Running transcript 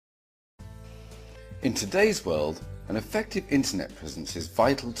In today's world, an effective internet presence is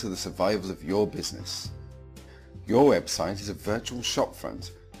vital to the survival of your business. Your website is a virtual shopfront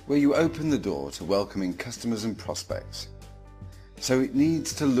where you open the door to welcoming customers and prospects. So it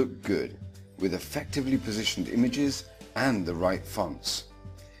needs to look good, with effectively positioned images and the right fonts.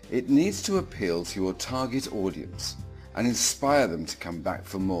 It needs to appeal to your target audience and inspire them to come back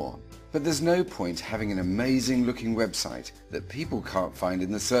for more. But there's no point having an amazing looking website that people can't find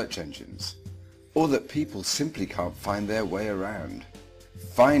in the search engines, or that people simply can't find their way around.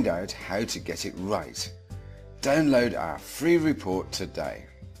 Find out how to get it right. Download our free report today.